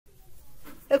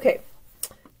Okay,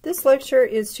 this lecture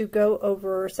is to go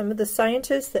over some of the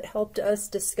scientists that helped us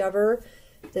discover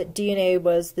that DNA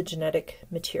was the genetic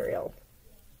material.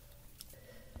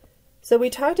 So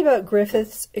we talked about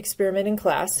Griffith's experiment in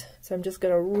class, so I'm just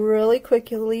going to really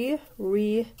quickly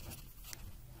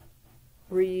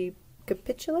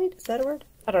recapitulate, is that a word?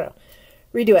 I don't know.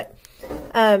 Redo it.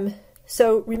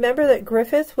 So remember that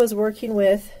Griffith was working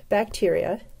with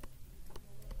bacteria,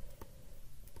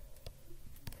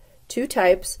 two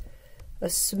types, a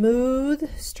smooth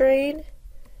strain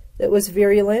that was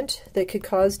virulent, that could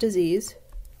cause disease,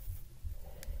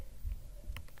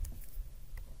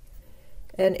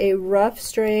 and a rough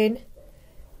strain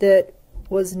that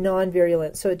was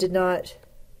non-virulent, so it did not,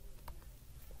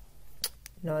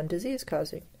 non-disease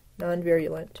causing,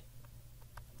 non-virulent.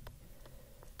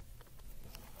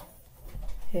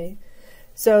 Okay,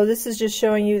 so this is just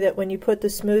showing you that when you put the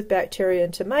smooth bacteria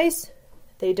into mice,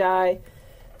 they die.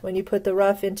 When you put the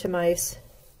rough into mice,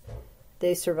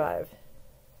 they survive.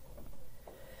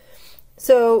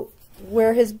 So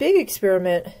where his big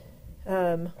experiment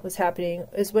was happening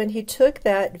is when he took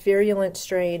that virulent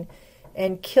strain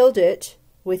and killed it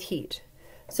with heat.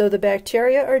 So the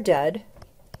bacteria are dead,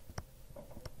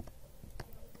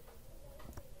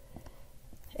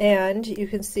 and you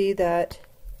can see that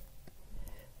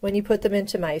when you put them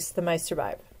into mice, the mice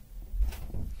survive.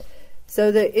 So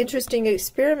the interesting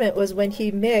experiment was when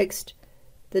he mixed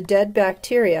the dead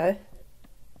bacteria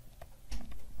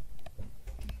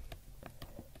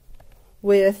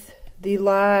with the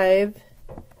live,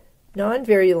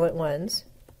 non-virulent ones,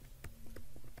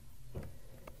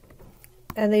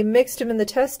 and they mixed them in the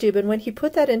test tube, and when he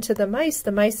put that into the mice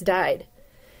died.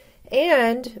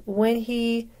 And when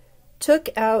he took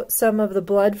out some of the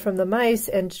blood from the mice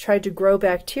and tried to grow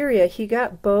bacteria, he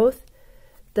got both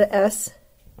the S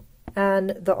and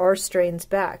the R strains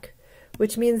back,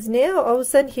 which means now all of a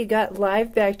sudden he got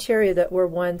live bacteria that were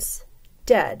once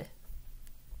dead.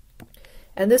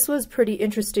 And this was a pretty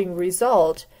interesting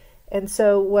result. And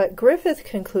so what Griffith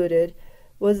concluded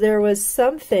was there was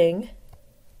something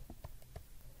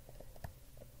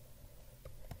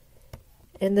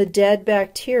in the dead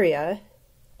bacteria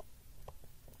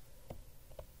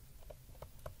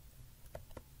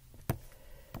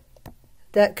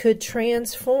that could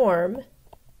transform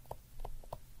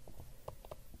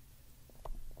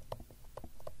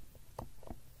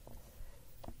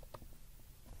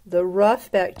the rough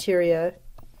bacteria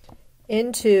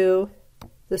into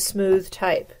the smooth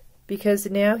type,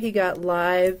 because now he got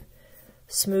live,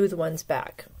 smooth ones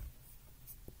back.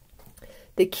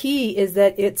 The key is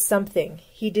that it's something.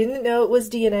 He didn't know it was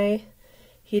DNA.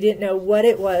 He didn't know what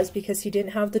it was because he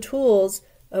didn't have the tools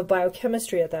of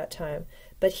biochemistry at that time.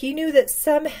 But he knew that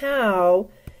somehow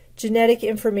genetic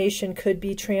information could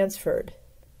be transferred.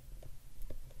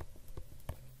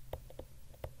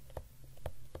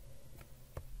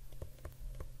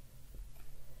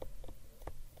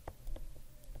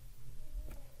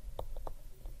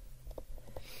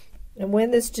 And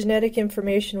when this genetic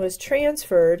information was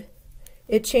transferred,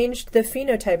 it changed the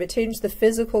phenotype, it changed the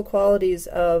physical qualities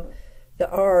of the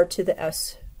R to the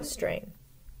S strain.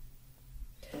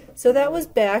 So that was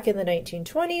back in the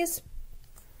 1920s.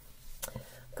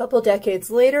 A couple decades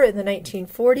later, in the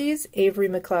 1940s, Avery,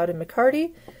 McLeod, and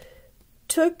McCarty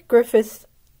took Griffith's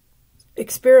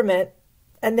experiment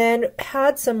and then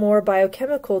had some more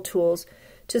biochemical tools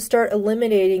to start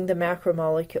eliminating the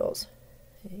macromolecules.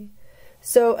 Okay.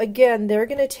 So again, they're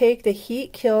going to take the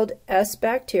heat-killed S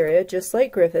bacteria, just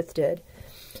like Griffith did,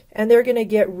 and they're going to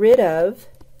get rid of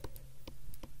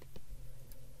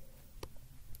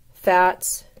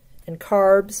fats and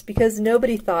carbs because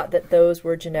nobody thought that those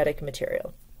were genetic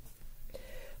material.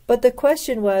 But the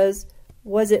question was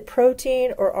it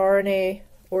protein or RNA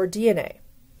or DNA?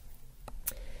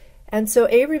 And so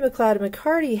Avery, McLeod, and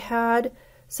McCarty had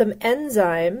some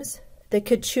enzymes that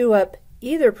could chew up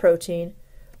either protein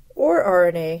or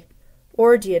RNA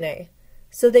or DNA,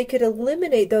 so they could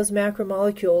eliminate those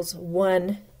macromolecules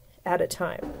one at a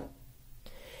time.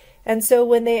 And so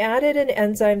when they added an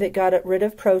enzyme that got rid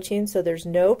of protein, so there's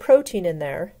no protein in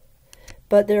there,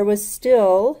 but there was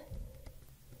still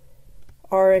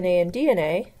RNA and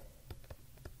DNA,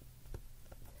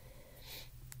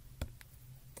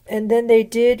 and then they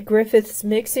did Griffith's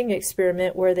mixing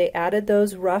experiment where they added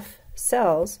those rough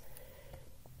cells,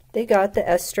 they got the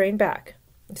S strain back.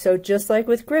 So just like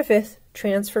with Griffith,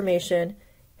 transformation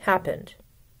happened.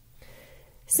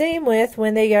 Same with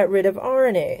when they got rid of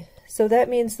RNA. So that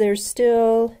means there's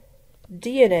still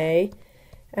DNA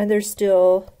and there's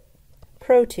still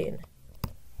protein.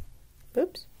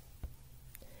 Oops.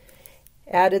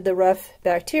 Added the rough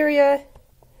bacteria,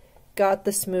 got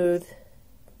the smooth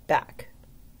back.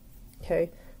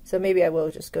 Okay, so maybe I will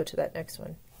just go to that next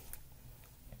one.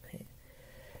 Okay.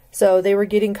 So they were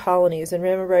getting colonies, and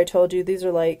remember I told you these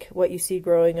are like what you see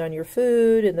growing on your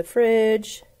food in the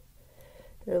fridge.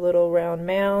 They're little round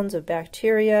mounds of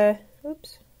bacteria.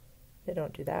 Oops, they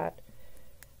don't do that.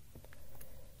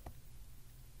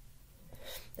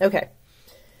 Okay.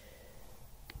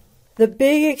 The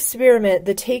big experiment,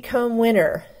 the take-home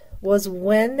winner, was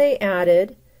when they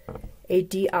added a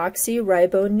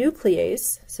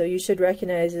deoxyribonuclease. So you should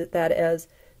recognize that as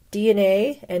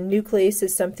DNA, and nuclease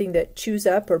is something that chews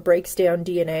up or breaks down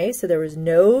DNA. So there was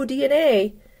no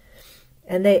DNA,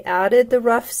 and they added the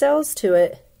rough cells to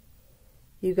it.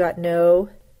 You got no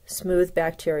smooth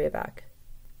bacteria back.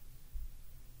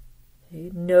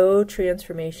 Okay, no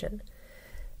transformation.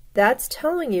 That's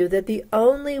telling you that the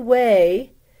only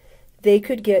way they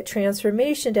could get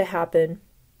transformation to happen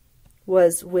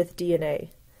was with DNA.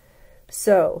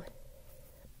 So,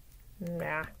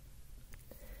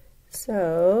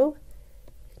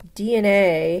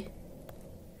 DNA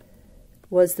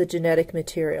was the genetic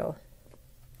material.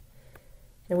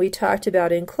 And we talked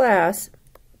about in class,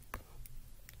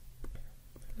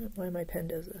 why my pen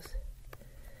does this.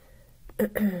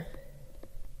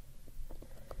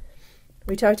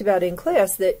 We talked about in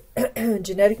class that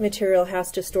genetic material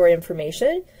has to store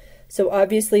information. So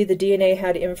obviously the DNA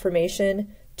had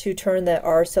information to turn the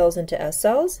R cells into S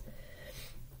cells.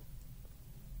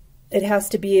 It has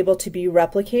to be able to be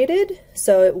replicated.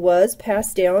 So it was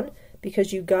passed down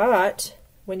because you got,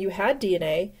 when you had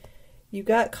DNA, you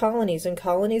got colonies, and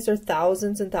colonies are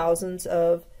thousands and thousands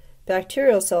of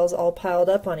bacterial cells all piled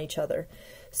up on each other.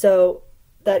 So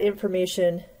that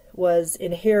information was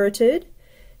inherited,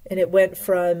 and it went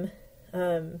from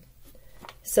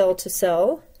cell to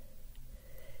cell.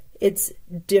 It's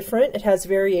different. It has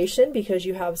variation because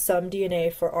you have some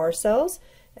DNA for R cells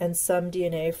and some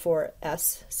DNA for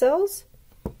S cells.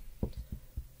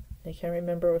 I can't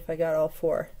remember if I got all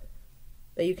four,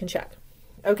 but you can check.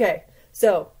 Okay,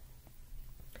 so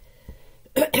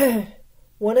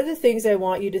one of the things I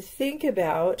want you to think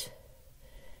about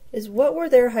is what were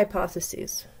their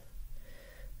hypotheses?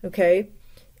 Okay,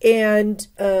 and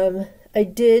I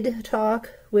did talk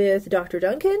with Dr.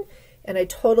 Duncan, and I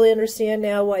totally understand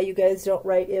now why you guys don't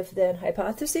write if-then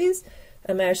hypotheses.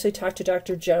 I actually talked to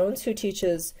Dr. Jones, who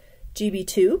teaches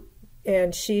GB2,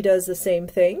 and she does the same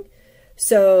thing.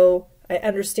 So I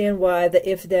understand why the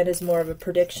if-then is more of a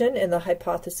prediction and the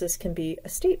hypothesis can be a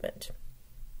statement.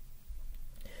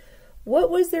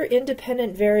 What was their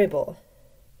independent variable?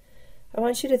 I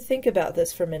want you to think about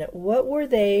this for a minute. What were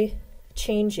they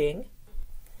changing?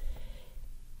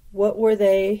 What were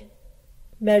they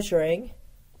measuring?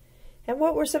 And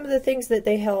what were some of the things that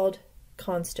they held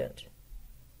constant?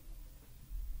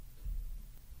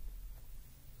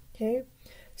 Okay,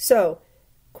 so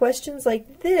questions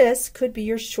like this could be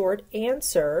your short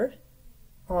answer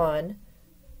on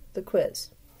the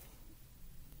quiz.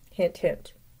 Hint,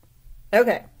 hint.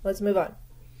 Okay, let's move on.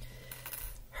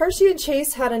 Hershey and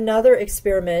Chase had another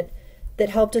experiment that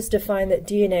helped us define that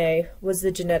DNA was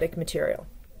the genetic material.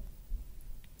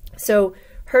 So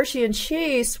Hershey and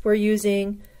Chase were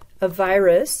using a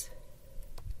virus,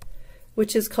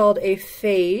 which is called a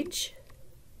phage.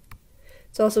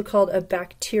 It's also called a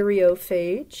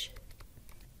bacteriophage.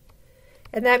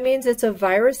 And that means it's a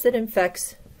virus that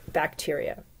infects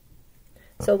bacteria.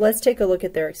 So let's take a look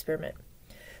at their experiment.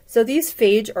 So these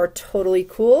phage are totally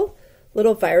cool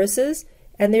little viruses,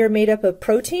 and they are made up of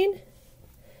protein,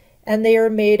 and they are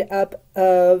made up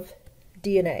of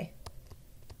DNA.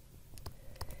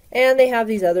 And they have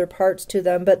these other parts to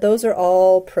them, but those are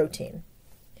all protein.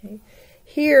 Okay.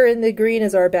 Here in the green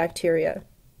is our bacteria.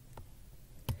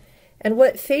 And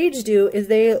what phage do is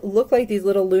they look like these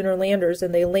little lunar landers,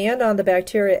 and they land on the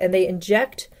bacteria and they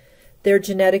inject their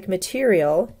genetic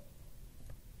material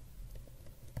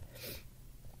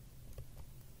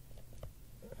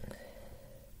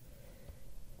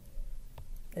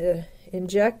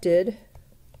injected.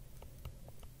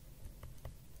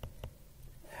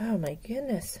 Oh my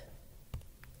goodness.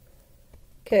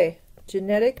 Okay,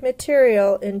 genetic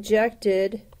material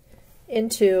injected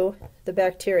into the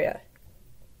bacteria.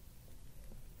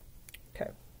 Okay.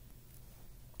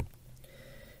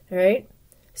 All right.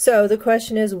 So the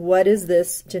question is, what is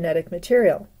this genetic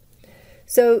material?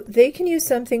 So they can use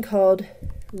something called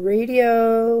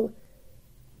radioactive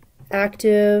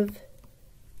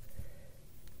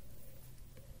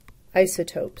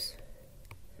isotopes.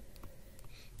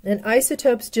 And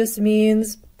isotopes just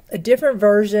means a different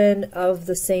version of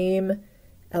the same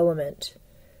element.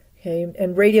 Okay,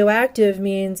 and radioactive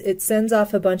means it sends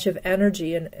off a bunch of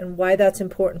energy, and why that's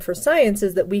important for science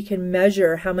is that we can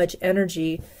measure how much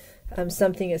energy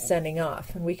something is sending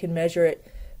off, and we can measure it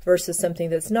versus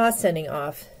something that's not sending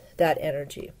off that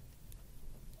energy.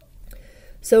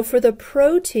 So for the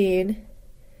protein,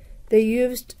 they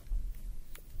used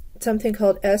something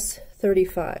called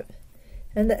S35,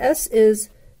 and the S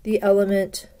is the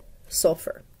element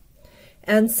sulfur.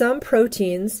 And some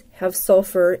proteins have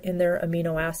sulfur in their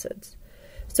amino acids.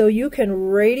 So you can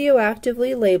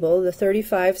radioactively label, the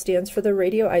 35 stands for the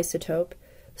radioisotope,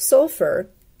 sulfur,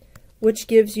 which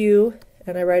gives you,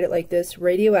 and I write it like this,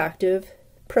 radioactive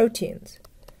proteins.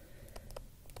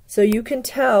 So you can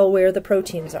tell where the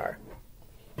proteins are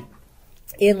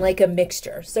in like a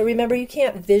mixture. So remember, you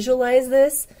can't visualize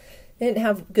this. They didn't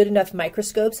have good enough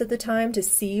microscopes at the time to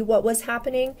see what was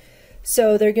happening.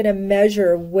 So they're going to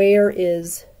measure where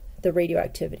is the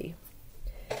radioactivity.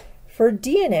 For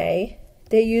DNA,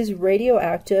 they use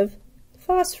radioactive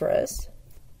phosphorus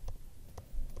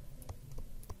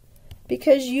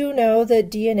because you know that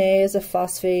DNA is a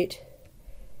phosphate,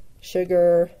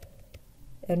 sugar,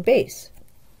 and base.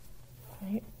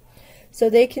 Right?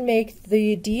 So they can make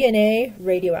the DNA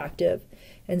radioactive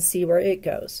and see where it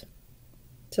goes.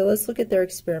 So let's look at their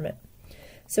experiment.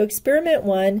 So experiment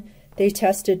 1, they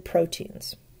tested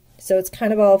proteins. So it's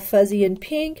kind of all fuzzy and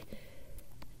pink.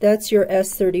 That's your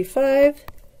S35.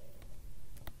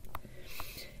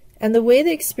 And the way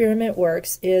the experiment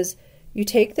works is you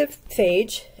take the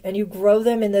phage and you grow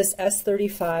them in this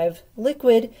S35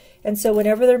 liquid, and so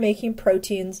whenever they're making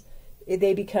proteins,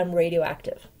 they become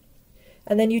radioactive.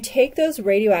 And then you take those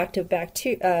radioactive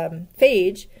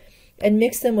phage and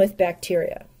mix them with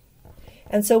bacteria.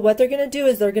 And so what they're going to do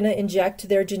is they're going to inject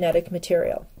their genetic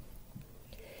material.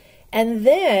 And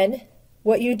then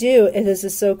what you do, and this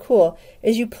is so cool,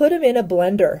 is you put them in a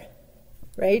blender,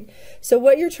 right? So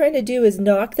what you're trying to do is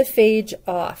knock the phage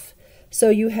off. So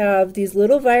you have these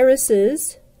little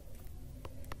viruses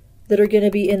that are going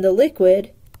to be in the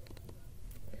liquid,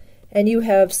 and you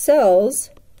have cells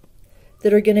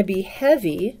that are going to be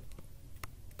heavy.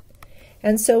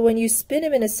 And so when you spin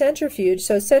them in a centrifuge,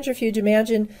 so centrifuge,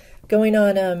 imagine going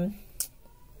on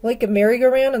like a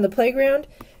merry-go-round on the playground,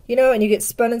 you know, and you get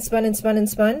spun and spun and spun and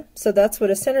spun. So that's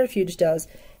what a centrifuge does.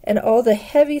 And all the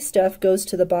heavy stuff goes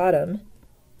to the bottom,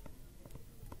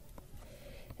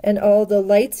 and all the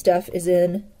light stuff is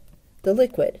in the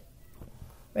liquid,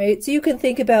 right? So you can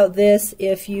think about this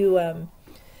if you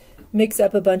mix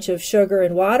up a bunch of sugar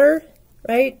and water,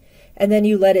 right? And then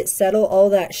you let it settle, all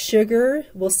that sugar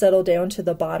will settle down to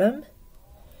the bottom,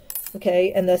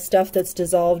 okay? And the stuff that's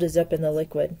dissolved is up in the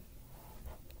liquid.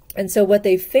 And so what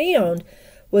they found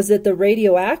was that the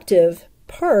radioactive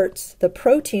parts, the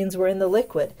proteins, were in the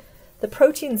liquid. The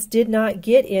proteins did not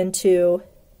get into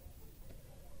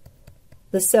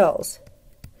the cells.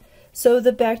 So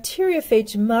the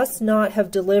bacteriophage must not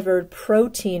have delivered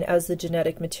protein as the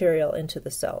genetic material into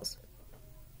the cells.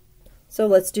 So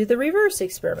let's do the reverse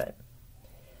experiment.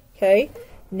 Okay,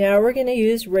 now we're going to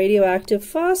use radioactive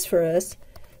phosphorus.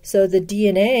 So the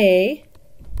DNA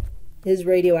is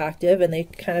radioactive, and they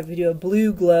kind of do a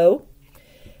blue glow.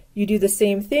 You do the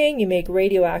same thing. You make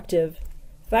radioactive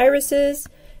viruses.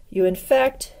 You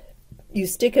infect. You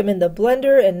stick them in the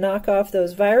blender and knock off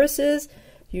those viruses.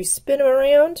 You spin them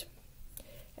around.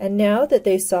 And now that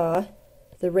they saw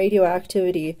the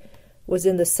radioactivity was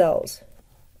in the cells,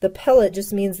 the pellet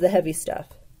just means the heavy stuff.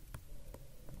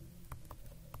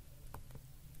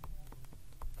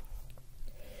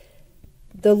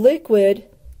 The liquid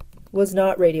was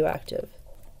not radioactive.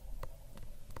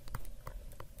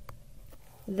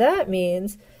 That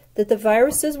means that the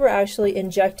viruses were actually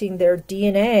injecting their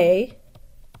DNA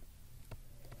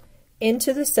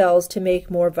into the cells to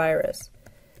make more virus.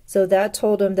 So that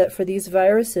told them that for these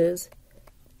viruses,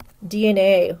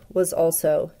 DNA was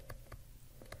also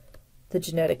the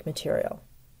genetic material.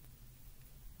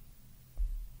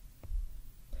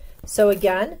 So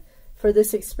again, for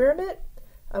this experiment,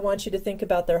 I want you to think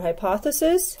about their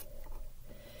hypothesis,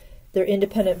 their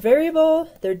independent variable,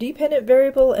 their dependent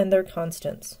variable, and their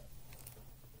constants.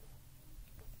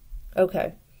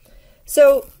 Okay,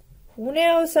 so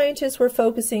now scientists were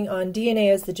focusing on DNA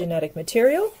as the genetic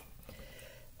material.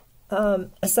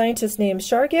 A scientist named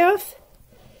Chargaff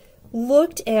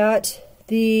looked at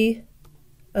the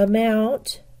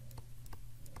amount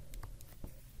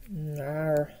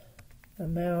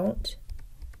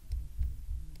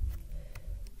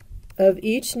of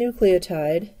each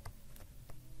nucleotide.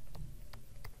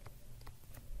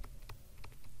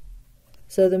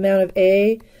 So the amount of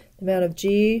A, the amount of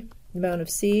G, the amount of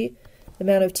C, the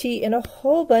amount of T in a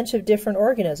whole bunch of different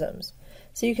organisms.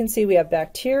 So you can see we have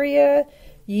bacteria,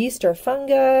 yeast or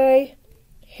fungi,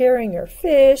 herring or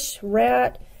fish,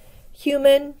 rat,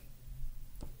 human.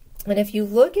 And if you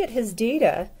look at his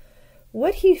data,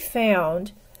 what he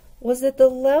found was that the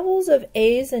levels of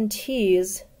A's and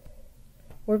T's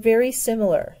were very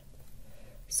similar.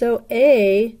 So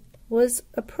A was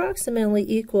approximately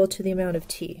equal to the amount of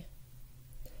T.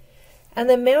 And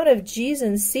the amount of G's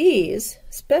and C's,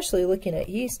 especially looking at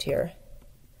yeast here,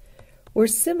 were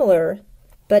similar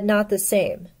but not the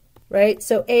same, right?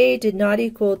 So A did not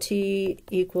equal T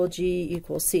equal G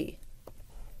equal C.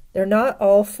 They're not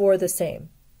all four the same.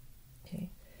 Okay.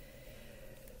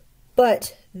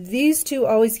 But these two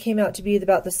always came out to be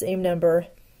about the same number,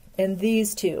 and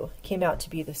these two came out to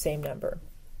be the same number.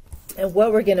 And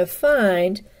what we're going to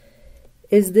find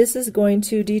is this is going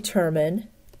to determine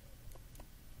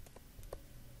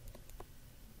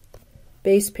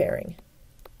base pairing.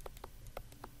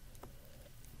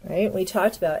 Right? We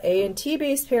talked about A and T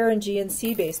base pair and G and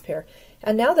C base pair.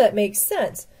 And now that makes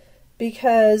sense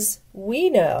because we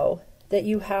know that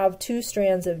you have two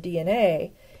strands of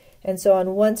DNA, and so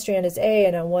on one strand is A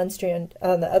and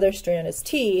on the other strand is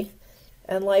T,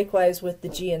 and likewise with the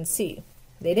G and C.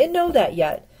 They didn't know that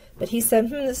yet, but he said,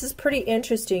 this is pretty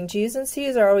interesting. G's and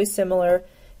C's are always similar,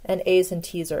 and A's and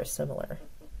T's are similar.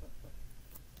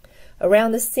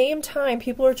 Around the same time,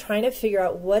 people are trying to figure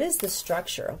out what is the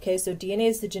structure. Okay, so DNA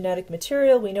is the genetic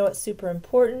material. We know it's super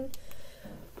important.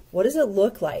 What does it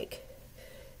look like?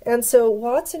 And so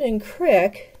Watson and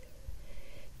Crick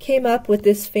came up with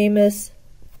this famous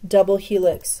double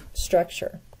helix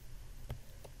structure.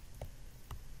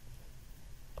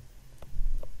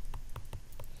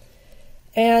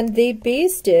 And they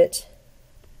based it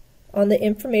on the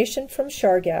information from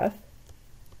Chargaff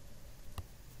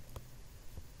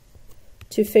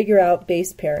to figure out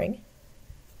base pairing.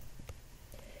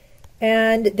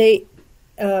 And they,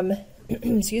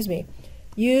 excuse me,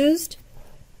 used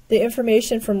the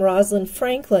information from Rosalind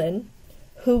Franklin,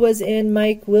 who was in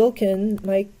I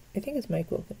think it's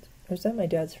Mike Wilkins, or is that my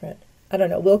dad's friend? I don't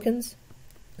know, Wilkins?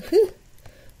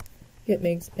 Get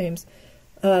names.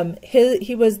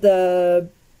 He was the,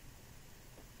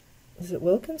 is it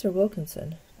Wilkins or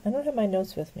Wilkinson? I don't have my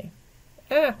notes with me.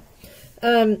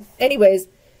 Anyways,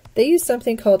 they use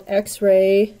something called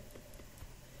X-ray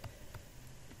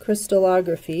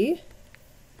crystallography.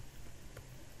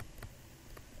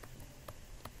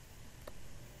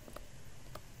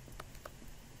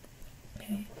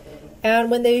 Okay.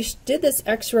 And when they did this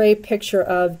X-ray picture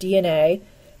of DNA,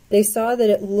 they saw that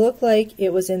it looked like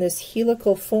it was in this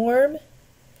helical form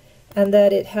and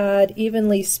that it had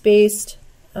evenly spaced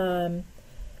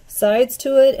sides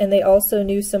to it, and they also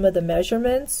knew some of the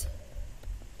measurements.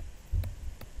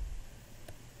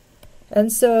 And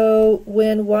so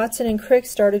when Watson and Crick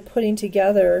started putting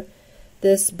together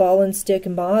this ball and stick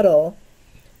model,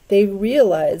 they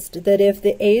realized that if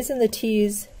the A's and the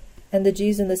T's and the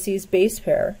G's and the C's base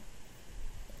pair,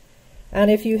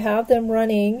 and if you have them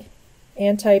running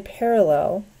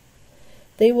anti-parallel,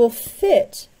 they will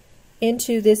fit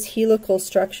into this helical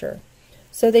structure.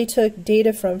 So they took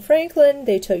data from Franklin,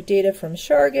 they took data from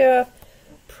Chargaff,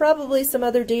 probably some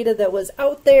other data that was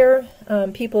out there.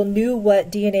 People knew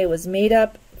what DNA was made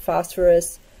up: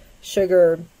 phosphorus,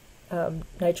 sugar,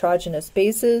 nitrogenous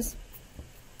bases,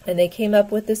 and they came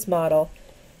up with this model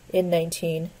in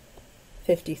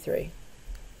 1953.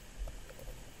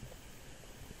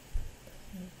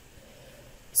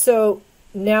 So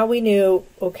now we knew,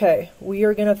 okay, we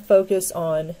are going to focus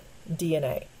on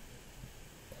DNA.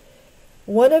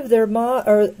 One of their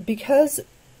because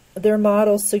their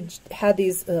models had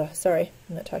these, sorry,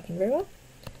 I'm not talking very well.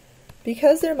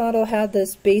 Because their model had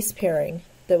this base pairing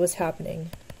that was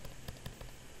happening,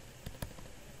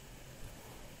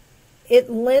 it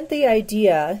lent the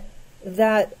idea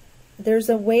that there's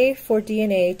a way for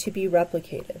DNA to be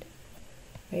replicated.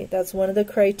 Right? That's one of the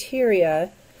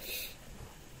criteria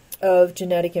of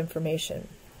genetic information.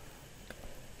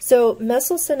 So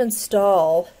Messelson and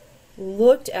Stahl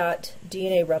looked at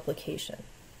DNA replication.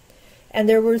 And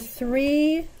there were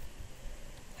three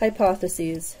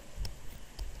hypotheses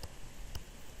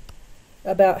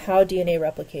about how DNA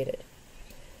replicated.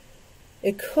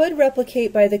 It could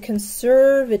replicate by the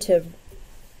conservative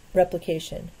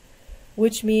replication,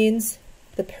 which means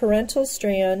the parental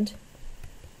strand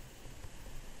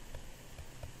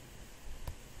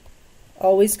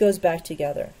always goes back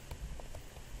together.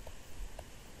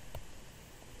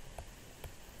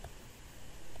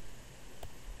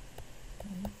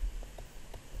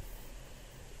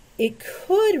 It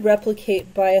could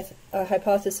replicate by a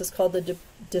hypothesis called the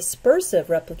dispersive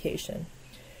replication,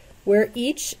 where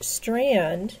each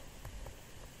strand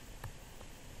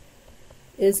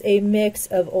is a mix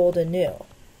of old and new.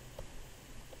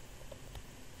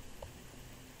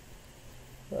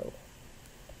 Whoa.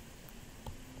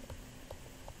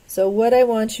 So what I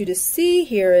want you to see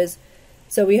here is,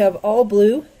 so we have all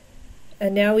blue,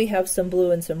 and now we have some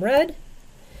blue and some red,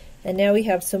 and now we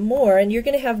have some more, and you're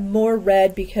going to have more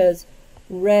red because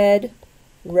red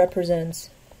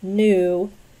represents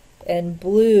new, and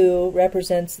blue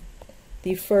represents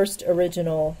the first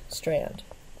original strand.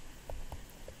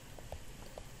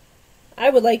 I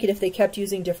would like it if they kept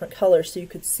using different colors so you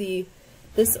could see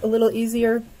this a little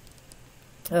easier,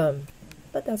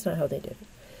 but that's not how they did it.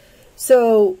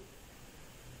 So,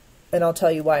 and I'll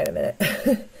tell you why in a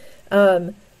minute.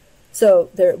 So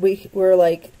there we're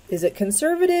like, is it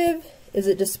conservative, is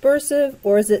it dispersive,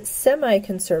 or is it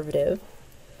semi-conservative?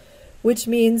 Which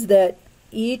means that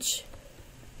each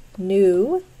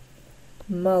new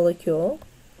molecule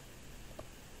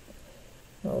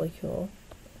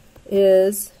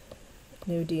is,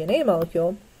 new DNA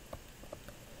molecule,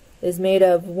 is made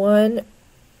of one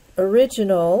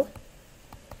original,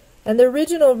 and the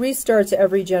original restarts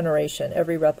every generation,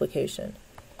 every replication,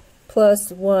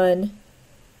 plus one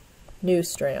new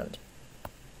strand.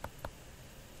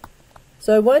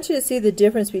 So I want you to see the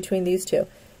difference between these two.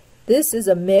 This is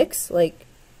a mix, like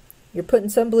you're putting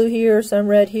some blue here, some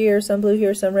red here, some blue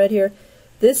here, some red here.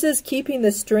 This is keeping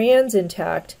the strands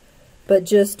intact, but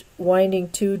just winding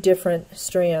two different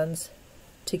strands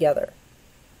together.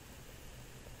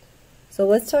 So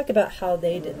let's talk about how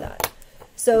they did that.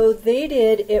 So they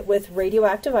did it with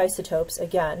radioactive isotopes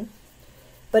again,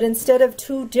 but instead of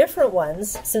two different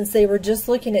ones, since they were just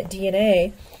looking at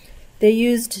DNA, they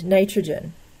used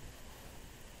nitrogen.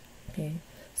 Okay.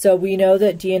 So we know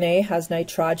that DNA has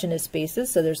nitrogenous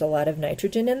bases, so there's a lot of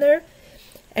nitrogen in there.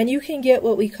 And you can get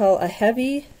what we call a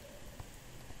heavy,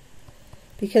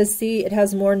 because see, it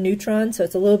has more neutrons, so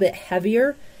it's a little bit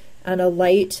heavier, and a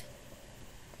light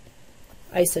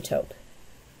isotope.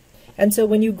 And so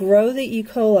when you grow the E.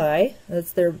 coli,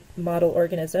 that's their model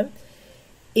organism,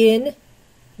 in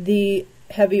the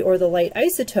heavy or the light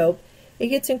isotope, it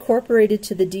gets incorporated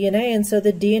to the DNA, and so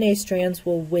the DNA strands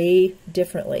will weigh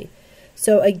differently.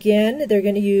 So again, they're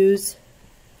going to use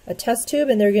a test tube,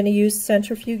 and they're going to use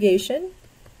centrifugation.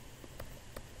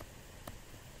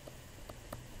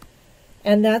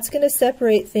 And that's going to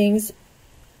separate things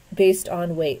based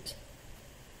on weight.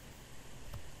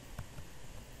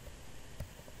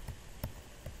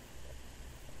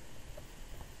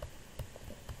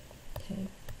 Okay.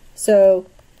 So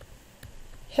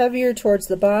heavier towards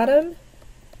the bottom.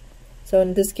 So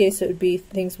in this case, it would be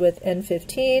things with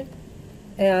N15,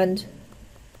 and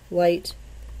light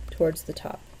towards the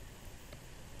top,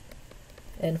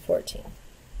 N14.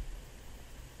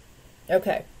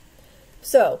 Okay,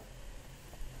 so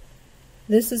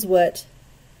this is what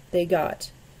they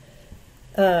got.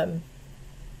 I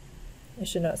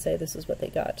should not say this is what they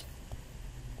got.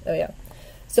 Oh yeah.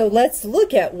 So let's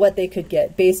look at what they could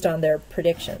get based on their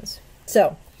predictions.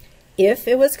 So if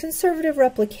it was conservative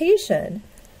replication,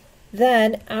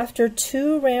 then after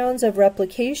 2 rounds of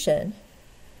replication,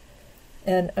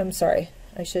 and I'm sorry,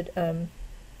 I should, let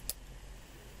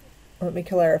me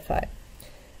clarify.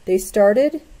 They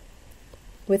started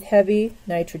with heavy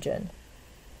nitrogen.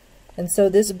 And so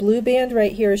this blue band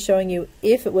right here is showing you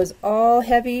if it was all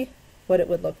heavy, what it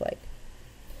would look like.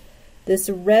 This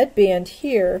red band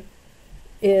here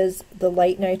is the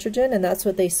light nitrogen, and that's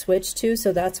what they switched to,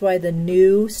 so that's why the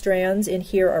new strands in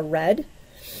here are red.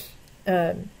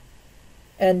 And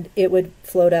it would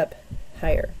float up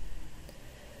higher.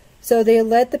 So they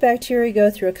let the bacteria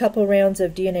go through a couple rounds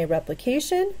of DNA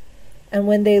replication, and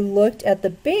when they looked at the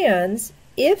bands,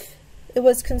 if it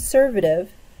was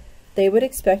conservative, they would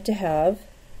expect to have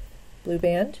blue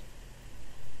band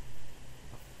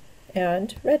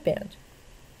and red band.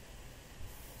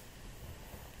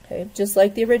 Okay, just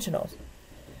like the originals,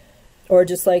 or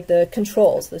just like the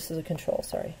controls. This is a control,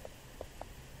 sorry.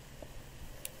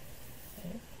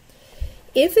 Okay.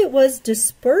 If it was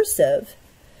dispersive,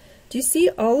 do you see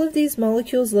all of these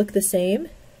molecules look the same?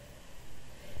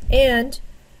 And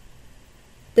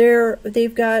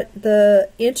they've got the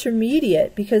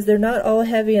intermediate, because they're not all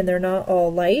heavy and they're not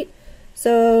all light,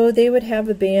 so they would have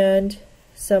a band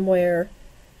somewhere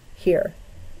here.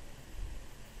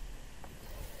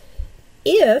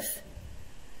 If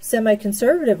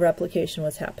semi-conservative replication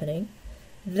was happening,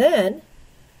 then,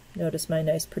 notice my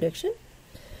nice prediction,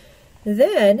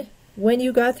 then when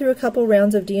you got through a couple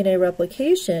rounds of DNA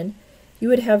replication, you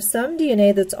would have some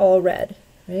DNA that's all red,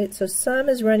 right? So some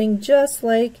is running just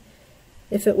like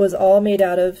if it was all made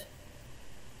out of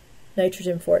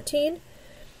nitrogen 14,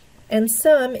 and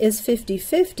some is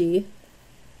 50-50,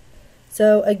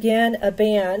 So again, a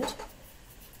band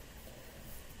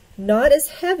not as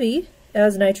heavy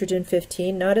as nitrogen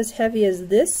 15, not as heavy as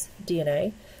this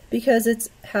DNA, because it's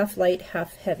half light,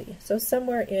 half heavy. So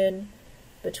somewhere in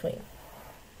between.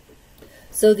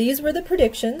 So these were the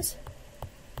predictions.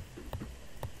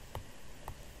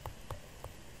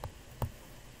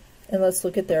 And let's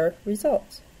look at their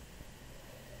results.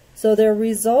 So their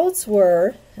results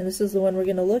were, and this is the one we're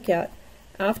going to look at,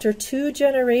 after 2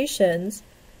 generations,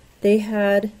 they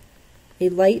had a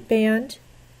light band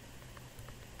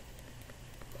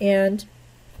and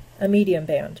a medium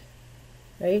band,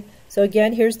 right? So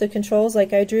again, here's the controls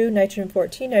like I drew, nitrogen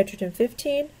 14, nitrogen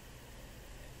 15.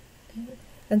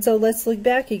 And so let's look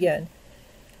back again.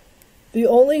 The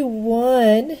only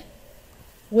one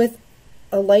with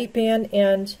a light band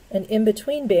and an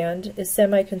in-between band is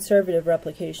semi-conservative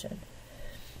replication.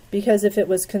 Because if it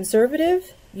was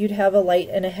conservative, you'd have a light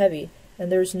and a heavy,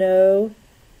 and there's no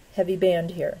heavy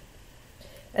band here.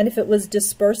 And if it was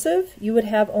dispersive, you would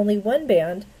have only one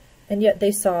band, and yet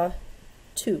they saw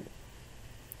 2.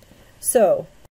 So